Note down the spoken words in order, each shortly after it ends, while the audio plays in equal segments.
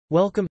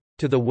Welcome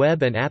to the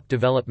Web and App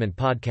Development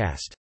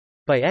Podcast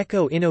by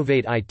Echo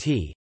Innovate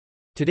IT.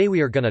 Today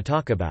we are going to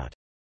talk about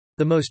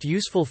the most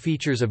useful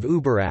features of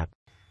Uber app.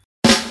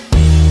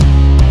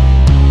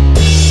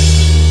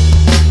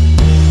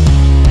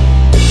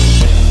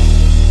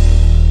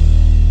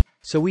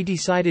 So we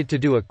decided to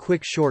do a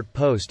quick short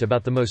post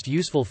about the most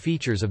useful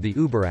features of the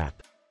Uber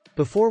app.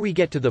 Before we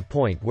get to the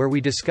point where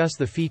we discuss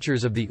the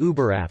features of the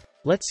Uber app,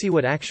 let's see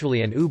what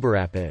actually an Uber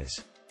app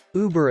is.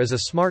 Uber is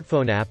a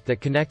smartphone app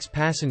that connects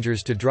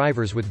passengers to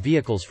drivers with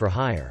vehicles for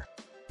hire.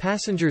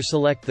 Passengers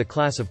select the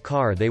class of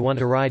car they want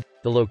to ride,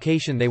 the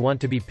location they want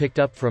to be picked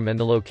up from, and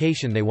the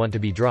location they want to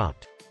be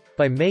dropped.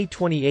 By May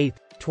 28,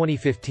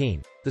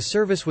 2015, the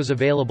service was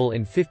available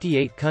in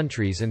 58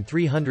 countries and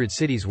 300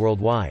 cities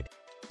worldwide.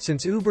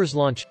 Since Uber's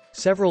launch,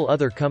 several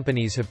other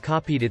companies have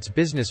copied its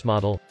business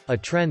model, a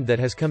trend that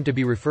has come to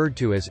be referred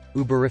to as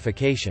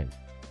Uberification.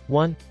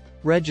 1.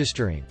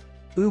 Registering.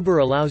 Uber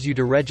allows you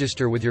to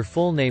register with your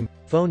full name,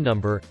 phone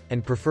number,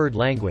 and preferred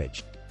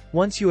language.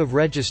 Once you have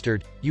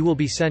registered, you will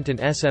be sent an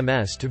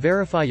SMS to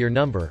verify your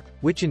number,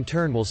 which in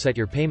turn will set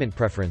your payment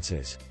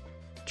preferences.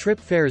 Trip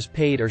fares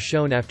paid are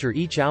shown after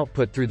each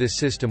output through this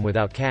system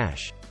without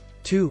cash.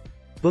 2.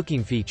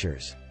 Booking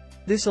features.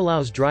 This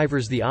allows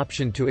drivers the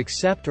option to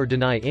accept or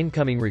deny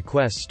incoming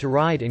requests to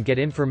ride and get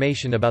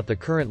information about the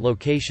current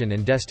location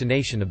and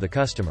destination of the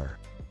customer.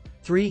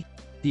 3.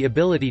 The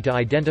ability to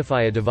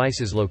identify a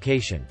device's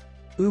location.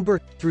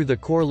 Uber, through the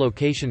Core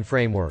Location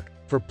Framework,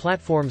 for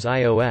platforms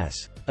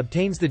iOS,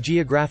 obtains the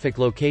geographic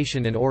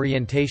location and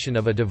orientation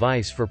of a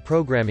device for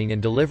programming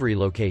and delivery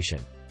location.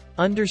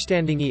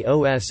 Understanding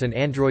iOS and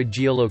Android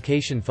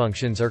geolocation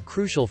functions are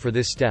crucial for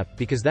this step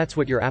because that's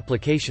what your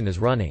application is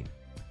running.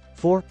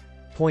 4.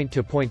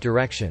 Point-to-point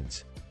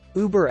directions.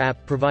 Uber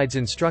app provides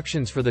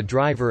instructions for the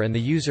driver and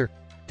the user.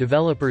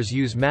 Developers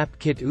use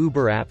MapKit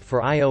Uber app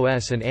for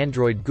iOS and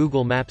Android,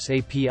 Google Maps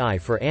API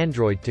for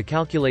Android to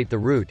calculate the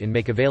route and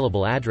make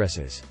available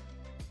addresses.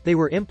 They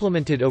were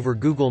implemented over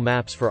Google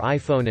Maps for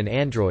iPhone and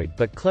Android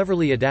but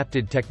cleverly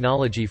adapted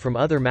technology from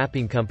other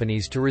mapping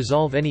companies to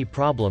resolve any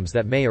problems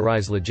that may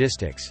arise.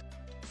 Logistics.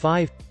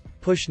 5.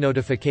 Push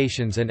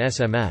notifications and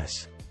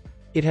SMS.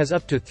 It has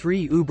up to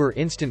 3 Uber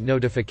instant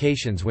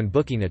notifications when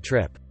booking a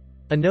trip.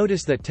 A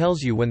notice that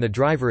tells you when the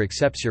driver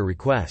accepts your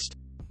request.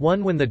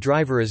 1 when the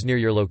driver is near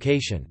your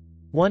location.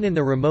 1 in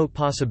the remote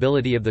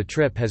possibility of the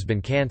trip has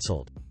been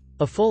cancelled.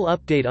 A full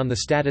update on the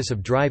status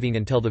of driving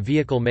until the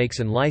vehicle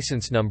makes an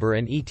license number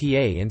and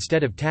ETA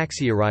instead of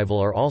taxi arrival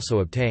are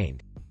also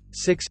obtained.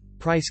 6.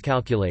 Price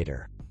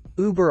calculator.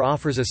 Uber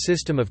offers a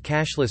system of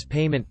cashless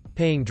payment,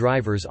 paying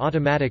drivers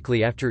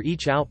automatically after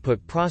each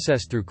output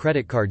processed through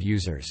credit card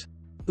users.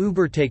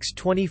 Uber takes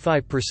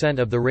 25%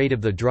 of the rate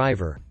of the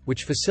driver,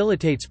 which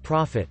facilitates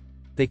profit.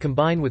 They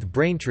combine with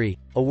Braintree,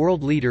 a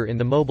world leader in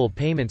the mobile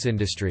payments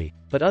industry,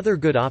 but other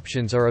good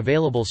options are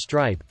available: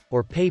 Stripe,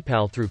 or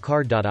PayPal through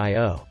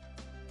Card.io.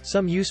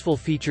 Some useful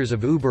features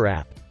of Uber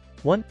app.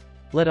 1.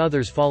 Let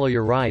others follow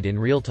your ride in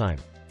real time.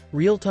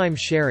 Real-time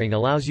sharing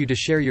allows you to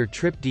share your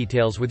trip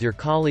details with your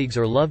colleagues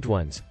or loved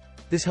ones.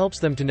 This helps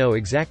them to know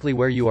exactly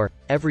where you are,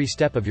 every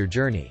step of your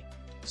journey.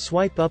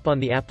 Swipe up on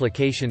the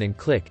application and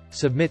click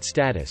Submit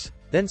Status,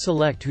 then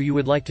select who you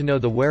would like to know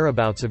the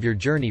whereabouts of your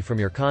journey from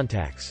your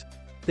contacts.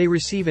 They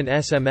receive an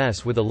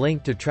SMS with a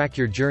link to track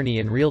your journey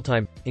in real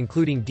time,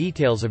 including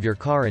details of your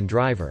car and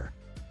driver.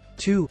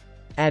 2.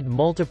 Add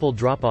multiple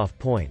drop-off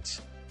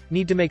points.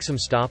 Need to make some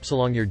stops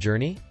along your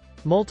journey?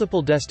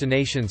 Multiple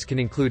destinations can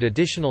include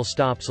additional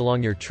stops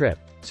along your trip,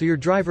 so your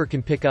driver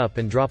can pick up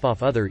and drop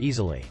off other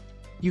easily.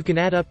 You can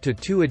add up to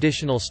 2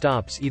 additional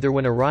stops either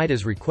when a ride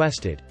is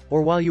requested,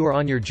 or while you are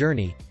on your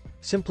journey.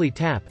 Simply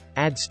tap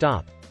Add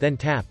Stop, then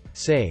tap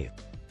Save.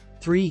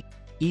 3.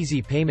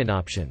 Easy payment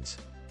options.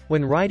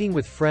 When riding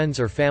with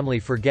friends or family,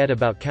 forget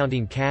about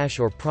counting cash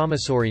or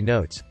promissory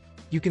notes.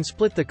 You can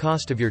split the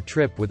cost of your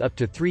trip with up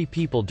to 3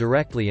 people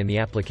directly in the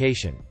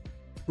application.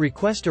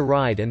 Request a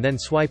ride and then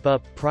swipe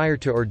up prior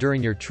to or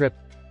during your trip.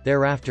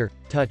 Thereafter,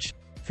 touch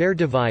Fare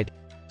Divide.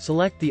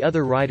 Select the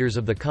other riders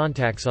of the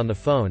contacts on the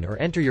phone or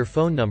enter your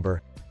phone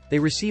number. They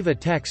receive a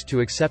text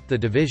to accept the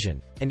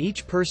division, and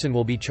each person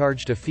will be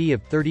charged a fee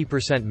of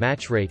 30%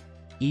 match rate.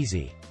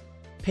 Easy.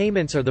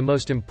 Payments are the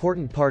most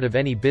important part of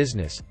any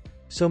business.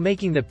 So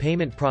making the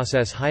payment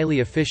process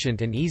highly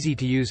efficient and easy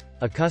to use,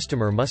 a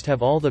customer must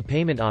have all the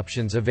payment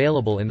options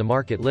available in the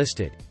market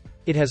listed.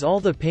 It has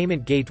all the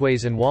payment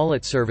gateways and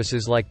wallet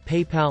services like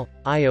PayPal,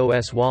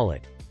 iOS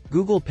Wallet,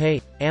 Google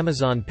Pay,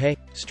 Amazon Pay,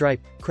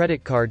 Stripe,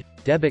 credit card,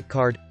 debit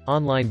card,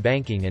 online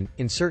banking and,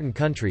 in certain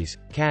countries,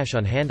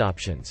 cash-on-hand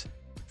options.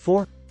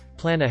 4.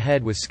 Plan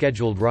ahead with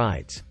scheduled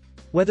rides.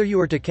 Whether you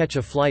are to catch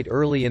a flight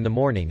early in the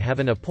morning, have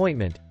an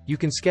appointment, you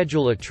can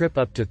schedule a trip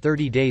up to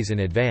 30 days in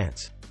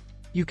advance.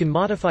 You can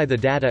modify the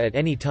data at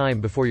any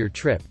time before your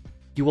trip.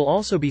 You will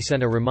also be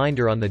sent a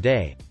reminder on the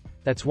day.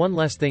 That's one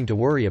less thing to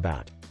worry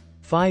about.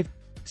 5.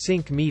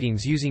 Sync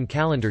meetings using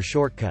calendar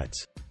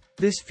shortcuts.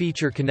 This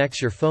feature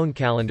connects your phone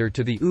calendar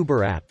to the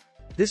Uber app,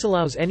 This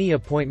allows any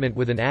appointment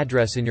with an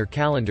address in your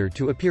calendar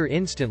to appear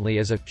instantly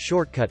as a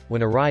shortcut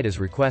when a ride is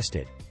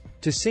requested.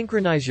 To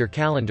synchronize your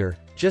calendar,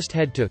 just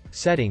head to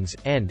Settings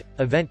and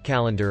Event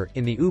Calendar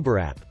in the Uber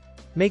app.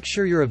 Make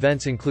sure your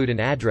events include an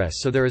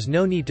address so there is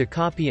no need to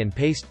copy and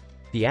paste.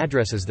 The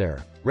address is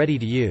there, ready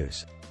to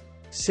use.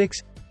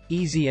 6.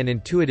 Easy and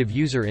intuitive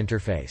user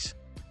interface.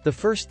 The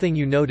first thing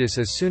you notice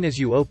as soon as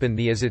you open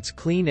the is its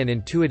clean and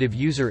intuitive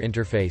user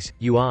interface,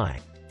 UI.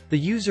 The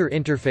user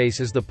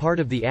interface is the part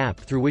of the app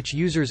through which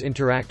users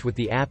interact with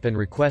the app and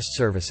request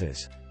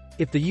services.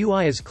 If the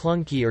UI is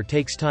clunky or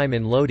takes time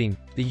in loading,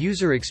 the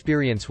user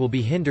experience will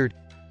be hindered.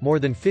 More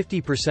than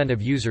 50%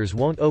 of users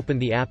won't open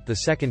the app the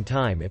second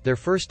time if their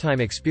first-time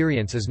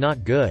experience is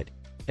not good,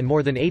 and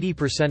more than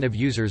 80% of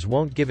users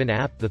won't give an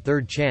app the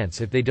third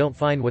chance if they don't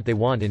find what they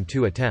want in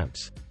 2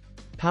 attempts.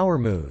 Power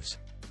moves.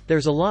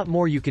 There's a lot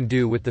more you can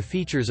do with the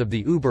features of the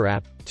Uber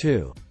app,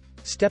 too.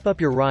 Step up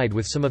your ride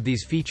with some of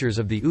these features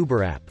of the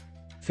Uber app.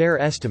 Fare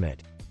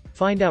estimate.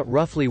 Find out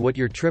roughly what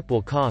your trip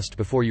will cost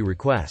before you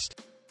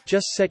request.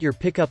 Just set your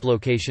pickup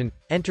location,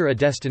 enter a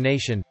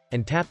destination,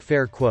 and tap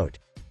Fare Quote.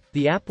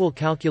 The app will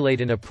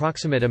calculate an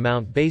approximate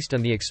amount based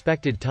on the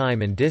expected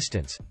time and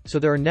distance, so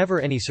there are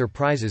never any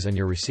surprises on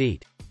your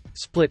receipt.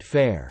 Split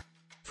fare.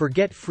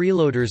 Forget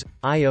freeloaders,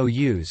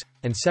 IOUs,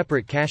 and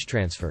separate cash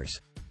transfers.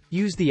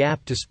 Use the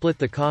app to split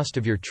the cost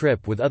of your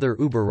trip with other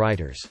Uber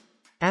riders.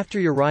 After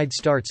your ride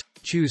starts,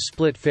 choose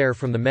Split Fare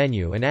from the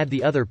menu and add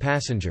the other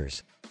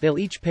passengers. They'll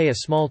each pay a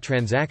small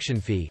transaction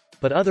fee,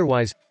 but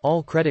otherwise,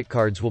 all credit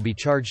cards will be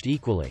charged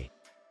equally.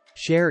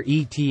 Share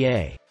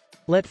ETA.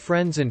 Let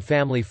friends and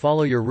family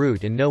follow your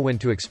route and know when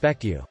to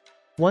expect you.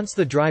 Once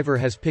the driver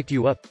has picked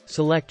you up,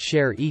 select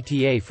Share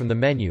ETA from the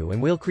menu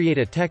and we'll create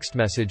a text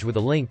message with a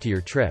link to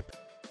your trip.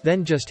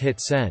 Then just hit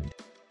send.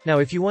 Now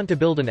if you want to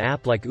build an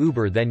app like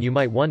Uber, then you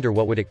might wonder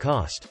what would it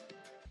cost.